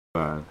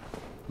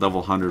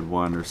level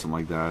 101 or something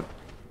like that.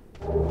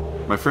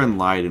 My friend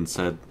lied and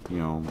said, you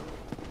know,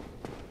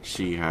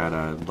 she had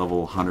a level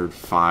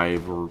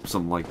 105 or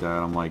something like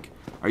that. I'm like,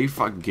 are you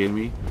fucking kidding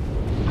me?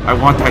 I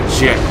want that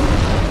shit.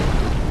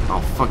 Oh,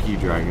 fuck you,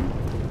 dragon.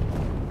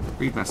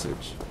 Read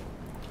message.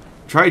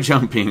 Try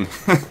jumping.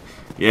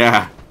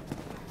 Yeah.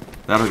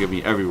 That'll get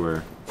me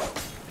everywhere.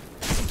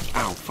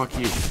 Ow, fuck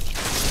you.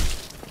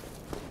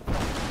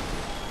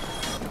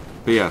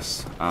 But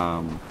yes,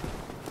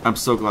 I'm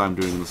so glad I'm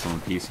doing this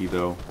on PC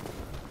though.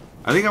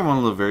 I think I'm one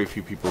of the very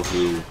few people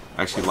who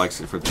actually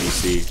likes it for the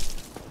PC.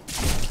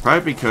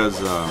 Probably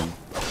because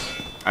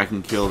I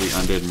can kill the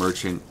undead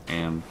merchant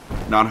and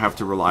not have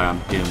to rely on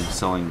him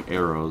selling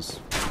arrows.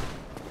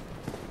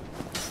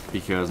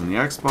 Because in the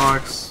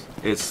Xbox,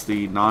 it's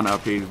the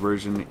non-updated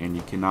version and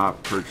you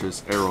cannot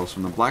purchase arrows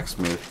from the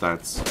blacksmith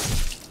that's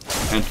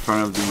in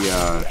front of the,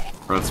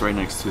 or that's right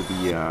next to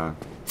the,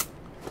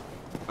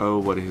 oh,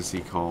 what is he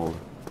called?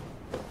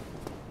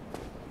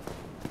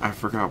 I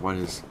forgot what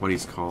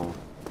he's called.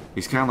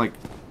 He's kind of like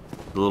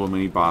the little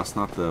mini boss,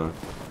 not the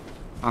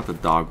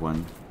dog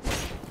one.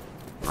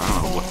 I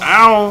don't know what.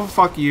 Ow!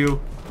 Fuck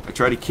you! I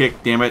tried to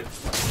kick. Damn it!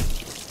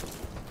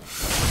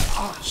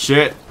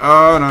 Shit!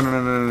 Oh no no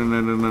no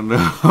no no no no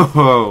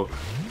no!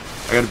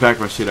 I gotta back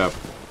my shit up.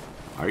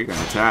 Are you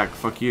gonna attack?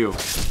 Fuck you!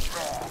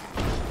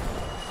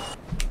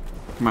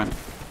 Come on!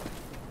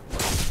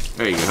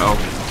 There you go.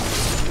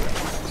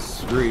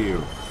 Screw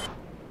you!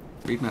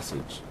 Read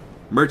message.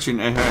 Merchant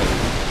ahead.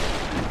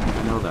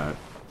 I know that.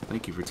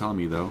 Thank you for telling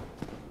me, though.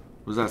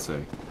 What does that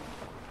say?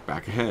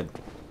 Back ahead.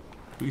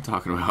 What are you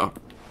talking about?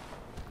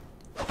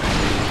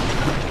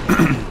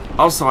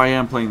 Also, I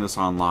am playing this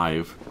on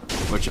live,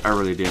 which I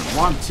really didn't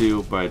want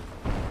to, but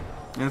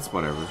it's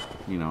whatever.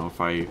 You know, if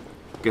I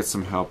get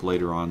some help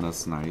later on,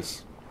 that's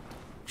nice.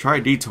 Try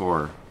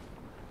detour.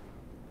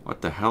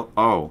 What the hell?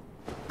 Oh.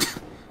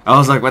 I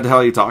was like, what the hell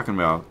are you talking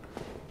about?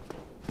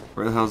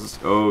 Where the hell is this?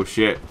 Oh,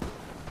 shit.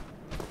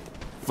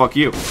 Fuck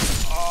you.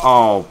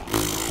 Oh.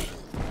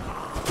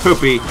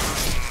 Poopy.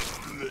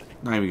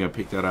 Not even gonna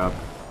pick that up.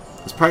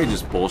 It's probably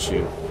just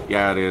bullshit.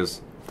 Yeah, it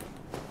is.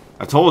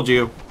 I told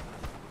you.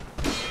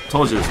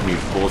 Told you it was gonna be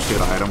a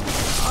bullshit item.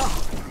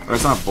 Or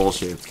it's not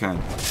bullshit, it's kind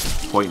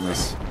of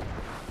pointless.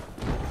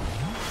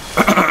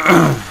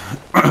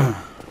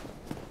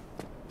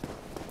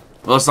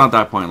 Well, it's not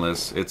that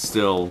pointless. It's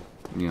still,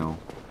 you know,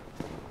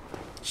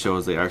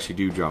 shows they actually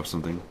do drop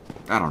something.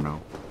 I don't know.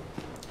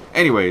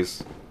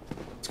 Anyways,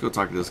 let's go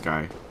talk to this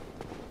guy.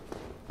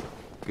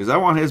 Because I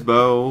want his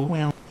bow.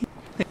 Well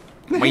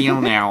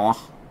now.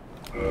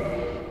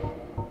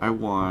 I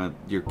want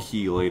your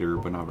key later,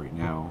 but not right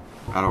now.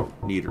 I don't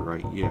need it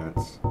right yet.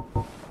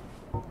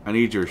 I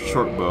need your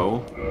short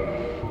bow.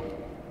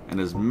 And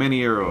as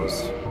many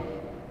arrows.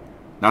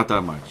 Not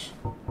that much.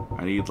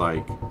 I need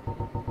like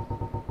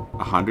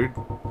 100.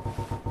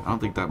 I don't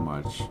think that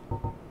much.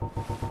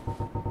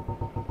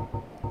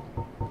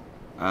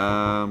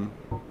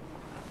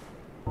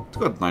 Let's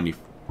go with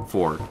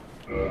 94.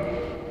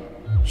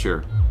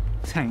 Sure.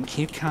 Thank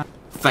you,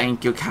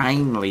 Thank you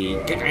kindly.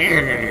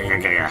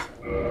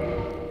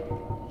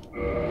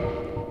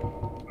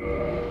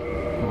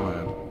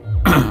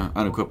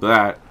 Unequip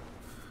that.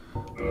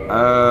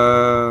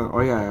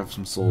 Oh yeah, I have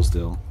some souls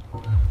still.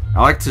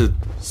 I like to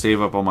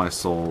save up all my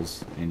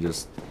souls and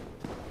just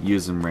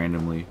use them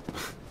randomly.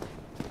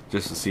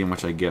 Just to see how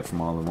much I get from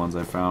all the ones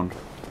I found.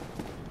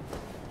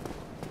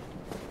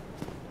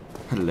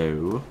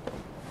 Hello.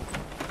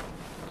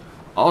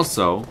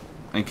 Also,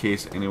 in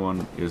case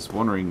anyone is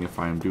wondering if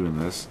I am doing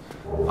this,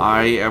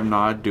 I am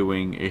not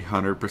doing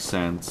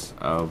 100%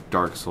 of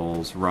Dark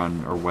Souls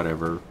run or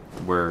whatever,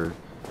 where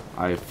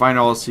I find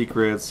all the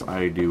secrets,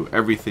 I do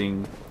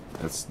everything.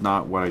 That's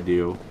not what I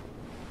do,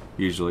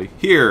 usually.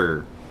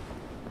 Here!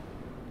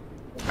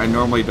 I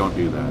normally don't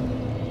do that.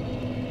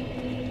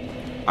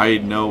 I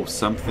know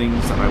some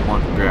things that I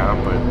want to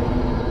grab, but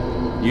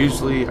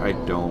usually I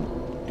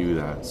don't do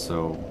that,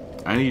 so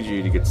I need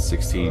you to get to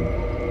 16.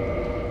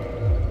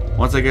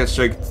 Once I get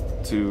strength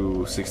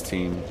to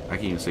 16, I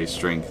can't even say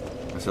strength.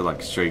 I said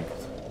like strength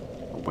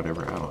or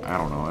whatever. I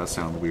don't know. That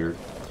sounds weird.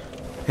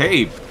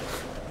 Hey,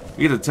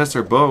 we get to test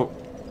our bow.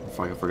 If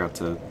I forgot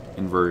to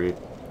invert it.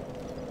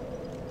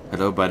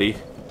 Hello, buddy.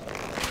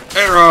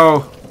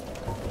 Arrow.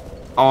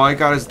 Oh, I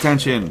got his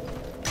attention.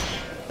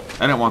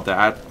 I didn't want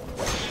that.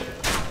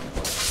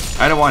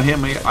 I didn't want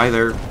him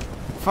either.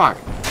 Fuck.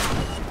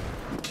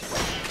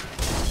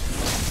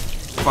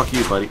 Fuck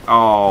you, buddy.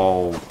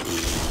 Oh.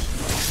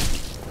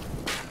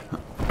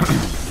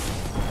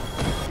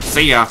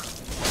 See ya!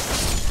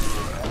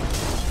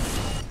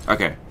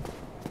 Okay.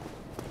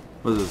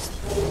 What is this?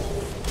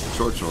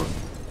 Short sword.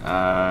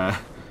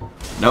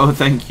 No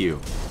thank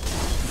you.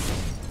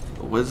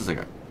 What is this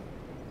guy?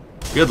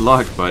 Good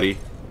luck, buddy.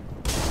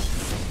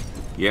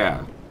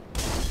 Yeah.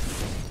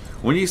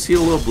 When you see a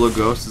little blue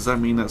ghost, does that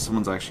mean that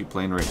someone's actually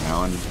playing right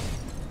now and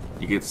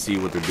you get to see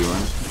what they're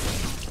doing?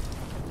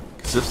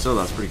 Because if so,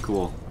 that's pretty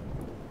cool.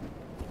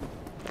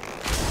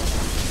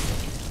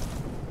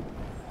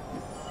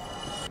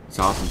 It's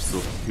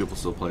awesome people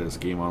still play this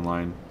game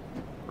online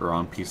or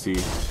on PC.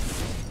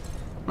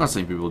 I'm not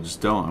saying people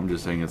just don't. I'm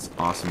just saying it's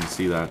awesome to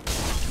see that.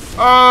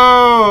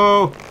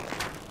 Oh!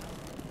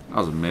 That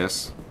was a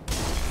miss.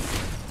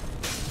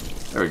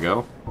 There we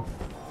go.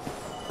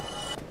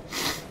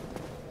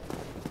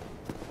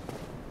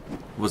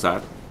 What was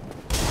that?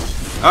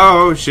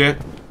 Oh shit!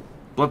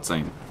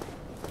 Bloodstain.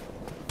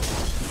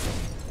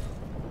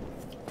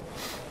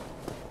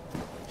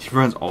 He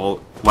runs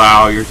all.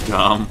 Wow, you're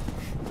dumb.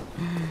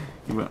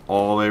 He went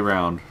all the way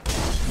around,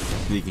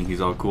 thinking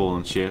he's all cool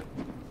and shit.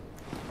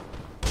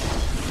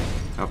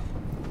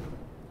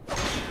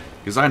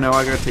 Because I know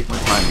I gotta take my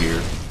time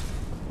here.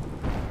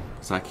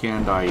 Because I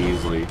can die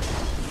easily.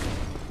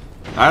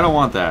 I don't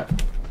want that.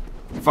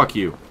 Fuck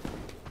you.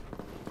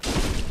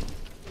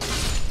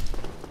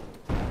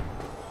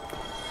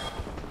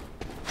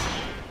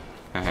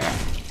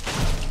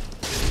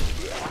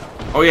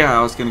 Oh yeah,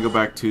 I was gonna go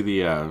back to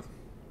the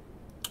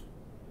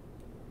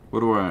what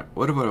do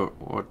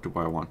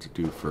I want to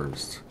do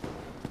first?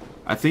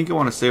 I think I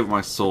want to save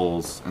my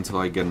souls until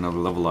I get another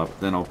level up.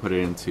 Then I'll put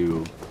it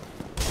into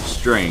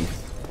strength.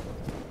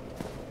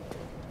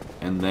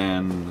 And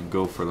then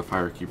go for the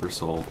Firekeeper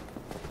soul.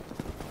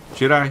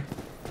 Should I?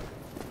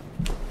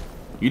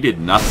 You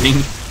did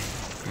nothing?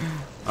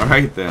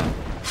 Alright then.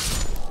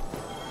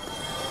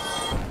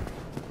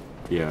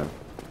 Yeah.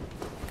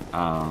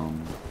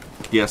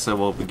 Yes, I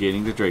will be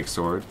getting the Drake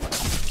Sword.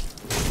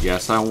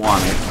 Yes, I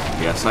want it.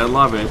 Yes, I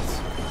love it.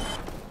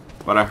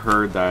 But I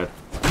heard that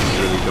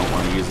I really don't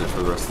want to use it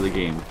for the rest of the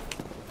game.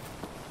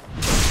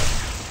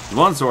 The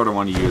one sword I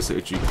want to use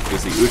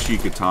is the Uchi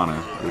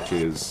Katana, which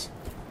is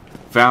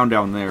found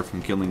down there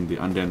from killing the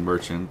undead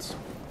merchant.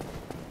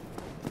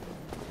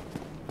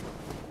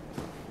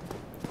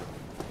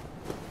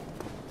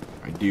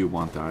 I do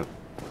want that.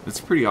 It's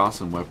a pretty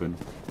awesome weapon.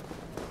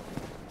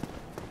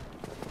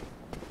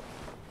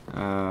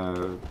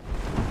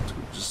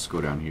 Just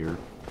go down here.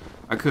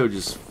 I could have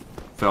just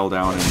fell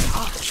down and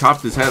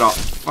chopped his head off.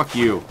 Fuck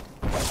you.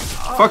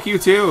 Fuck you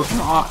too.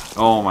 Come on.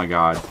 Oh my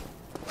god.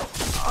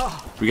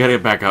 We gotta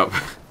get back up.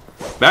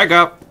 Back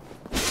up.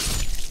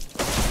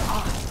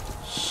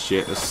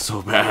 Shit, this is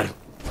so bad.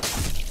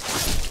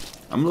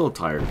 I'm a little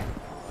tired,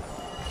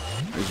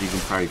 as you can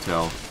probably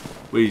tell.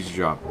 What did you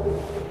drop?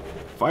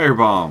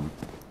 Firebomb.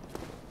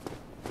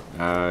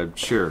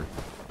 Sure.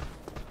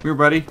 Come here,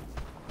 buddy.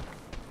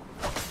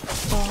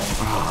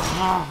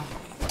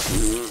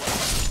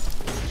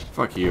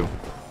 Fuck you.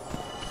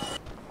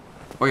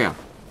 Oh yeah,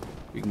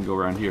 we can go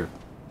around here.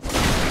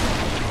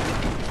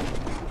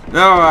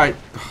 No,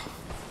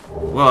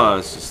 well,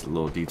 it's just a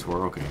little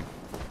detour. Okay.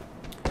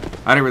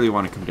 I didn't really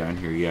want to come down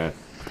here yet.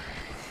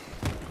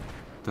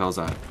 What the hell's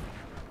that?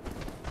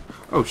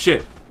 Oh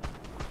shit!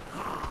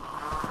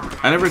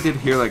 I never did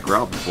hear that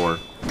growl before.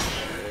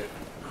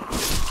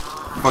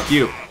 Fuck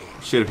you!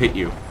 Should have hit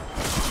you.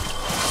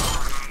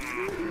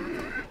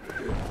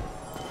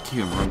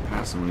 Can't run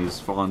past him when he's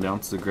falling down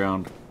to the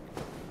ground.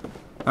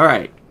 All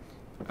right.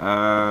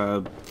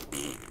 Kind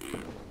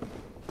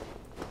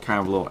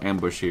of a little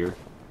ambush here.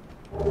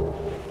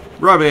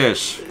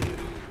 Rubbish!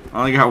 I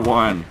only got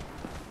one.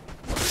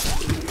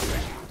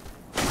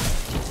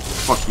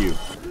 Fuck you.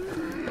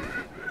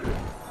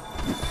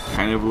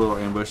 Kind of a little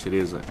ambush. It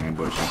is an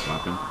ambush,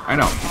 Lapin. I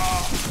know.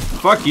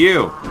 Fuck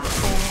you!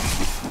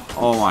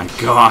 Oh my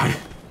god.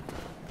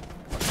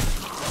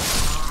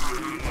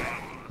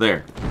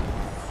 There.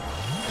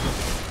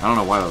 I don't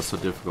know why that was so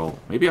difficult.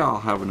 Maybe I'll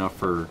have enough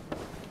for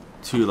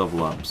 2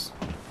 level ups.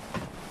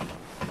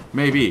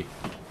 Maybe.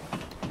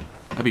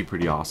 That'd be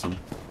pretty awesome.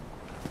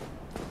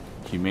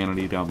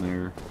 Humanity down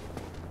there.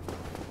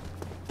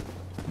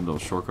 A little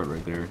shortcut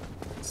right there.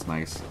 It's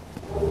nice.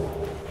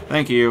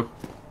 Thank you.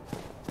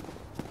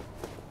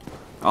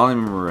 I'll only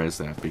memorize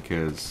that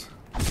because...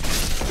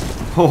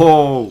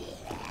 Oh!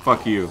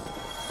 Fuck you.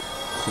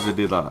 Because I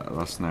did that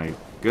last night.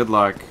 Good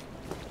luck.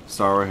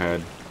 Sorrow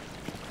ahead.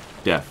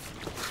 Death.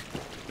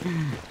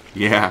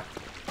 Yeah.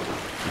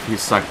 If you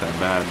suck that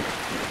bad.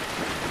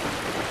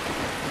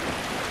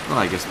 Well,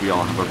 I guess we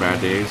all have our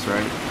bad days,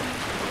 right?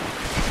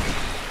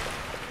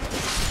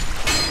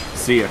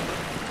 See ya.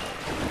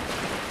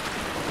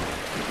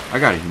 I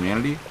got a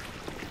humanity.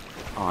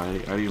 Oh, I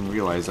didn't even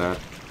realize that.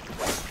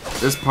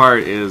 This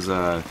part is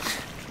a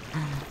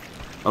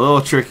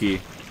little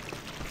tricky.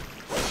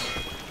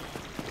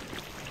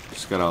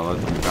 Just gotta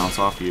let them bounce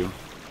off you.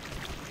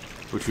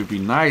 Which would be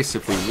nice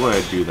if they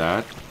would do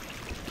that.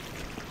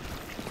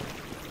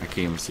 I can't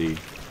even see.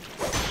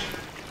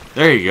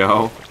 There you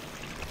go.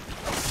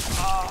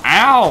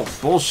 Ow!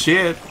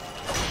 Bullshit!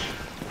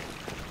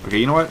 Okay,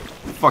 you know what?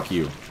 Fuck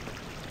you.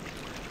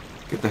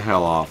 Get the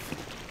hell off.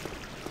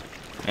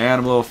 And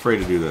I'm a little afraid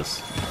to do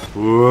this.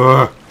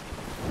 Ugh.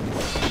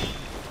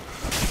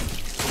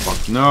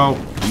 Fuck no.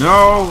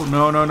 No!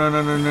 No, no, no,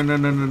 no, no, no, no,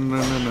 no, no,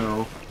 no, no,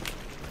 no.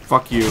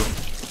 Fuck you.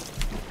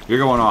 You're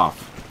going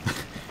off.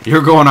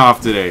 You're going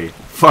off today.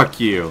 Fuck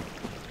you.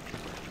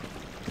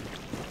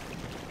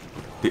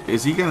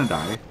 Is he gonna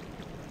die?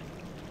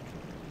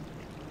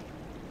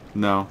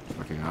 No?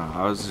 Okay,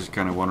 I was just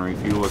kind of wondering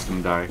if you was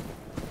gonna die.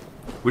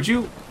 Would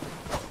you?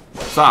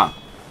 Stop!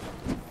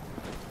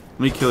 Let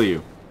me kill you.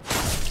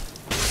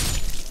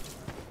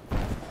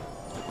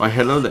 Why,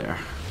 hello there.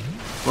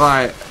 Well,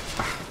 I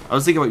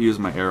was thinking about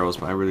using my arrows,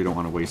 but I really don't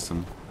want to waste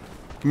them.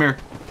 Come here.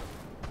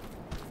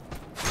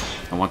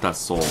 I want that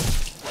soul.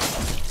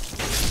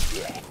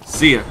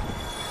 See ya.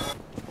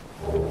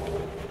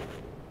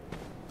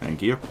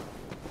 Thank you.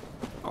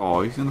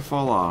 Oh, he's gonna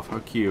fall off. How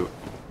cute.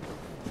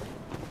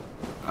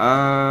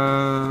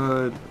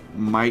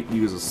 Might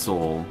use a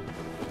soul.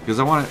 Because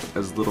I want it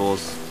as little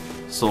as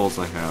souls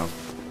I have.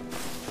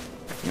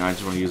 You know, I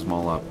just want to use them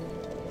all up.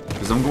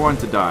 Because I'm going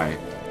to die.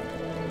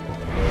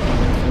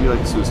 Maybe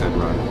like Suicide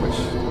Run,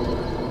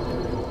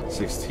 which...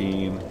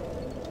 16...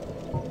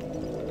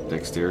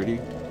 Dexterity?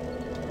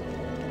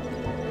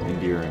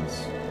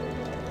 Endurance.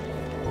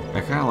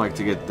 I kind of like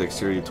to get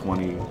Dexterity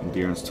 20,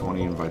 Endurance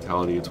 20, and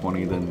Vitality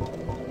 20, then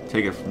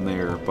take it from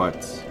there,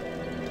 but...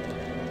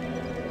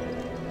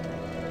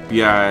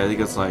 Yeah, I think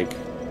it's like...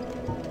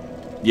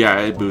 Yeah,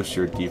 it boosts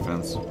your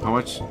defense. How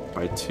much?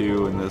 By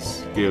 2, and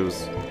this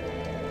gives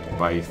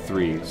by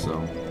 3, so...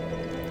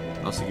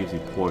 It also gives you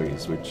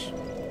poise, which...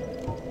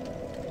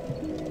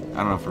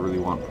 I don't know if I really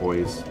want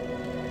poise.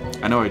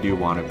 I know I do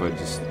want it, but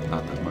just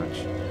not that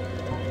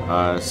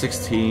much.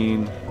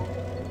 16...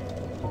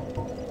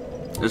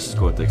 Let's just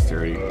go with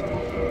Dexterity.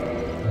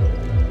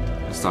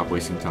 Stop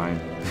wasting time.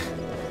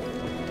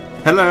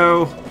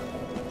 Hello!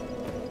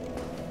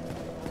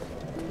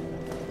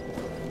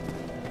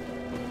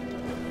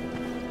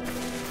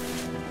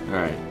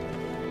 Alright.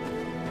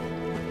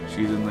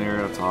 She's in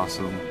there, that's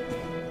awesome.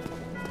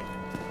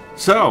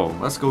 So,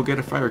 let's go get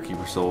a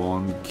Firekeeper soul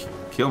and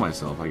kill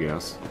myself, I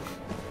guess.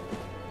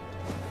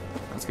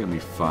 That's gonna be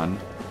fun.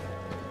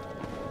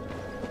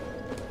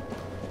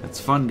 It's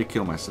fun to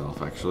kill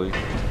myself, actually.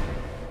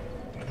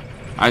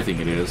 I think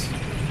it is.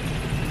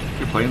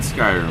 You're playing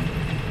Skyrim.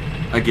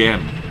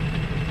 Again.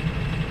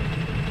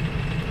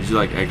 Did you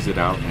like exit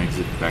out and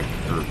exit back,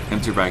 or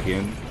enter back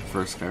in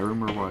for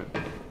Skyrim, or what?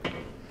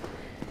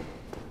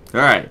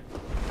 Alright.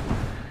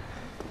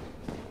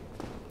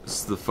 This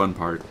is the fun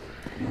part.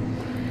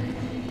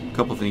 A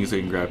couple things I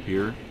can grab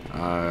here.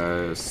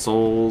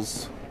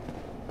 Souls.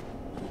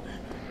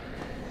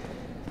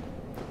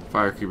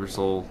 Firekeeper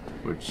soul,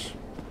 which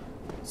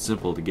is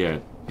simple to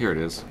get. Here it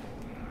is.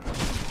 Get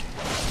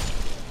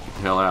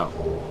the hell out.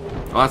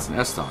 Oh, that's an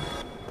S-Stock.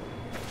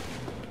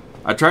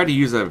 I tried to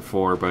use that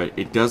before, but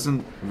it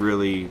doesn't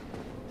really...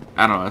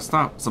 I don't know, it's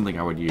not something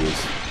I would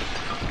use.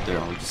 There,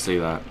 I'll just say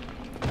that.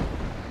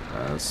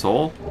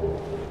 Soul?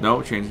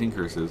 No, changing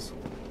curses.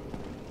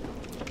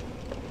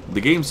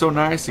 The game's so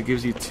nice, it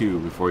gives you 2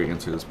 before you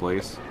enter this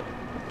place.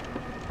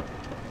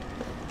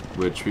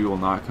 Which we will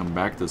not come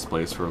back to this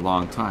place for a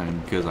long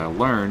time, because I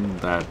learned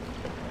that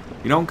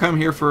you don't come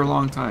here for a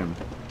long time.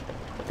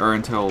 Or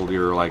until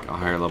you're like a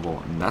higher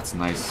level, and that's a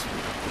nice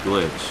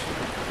glitch.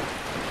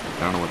 I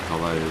don't know what the hell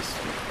that is.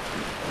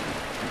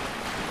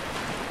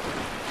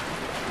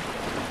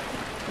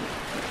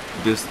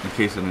 Just in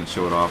case I didn't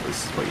show it off,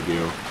 this is what you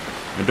do.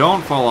 And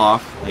don't fall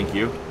off, thank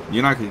you.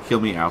 You're not gonna kill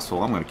me,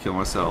 asshole. I'm gonna kill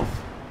myself.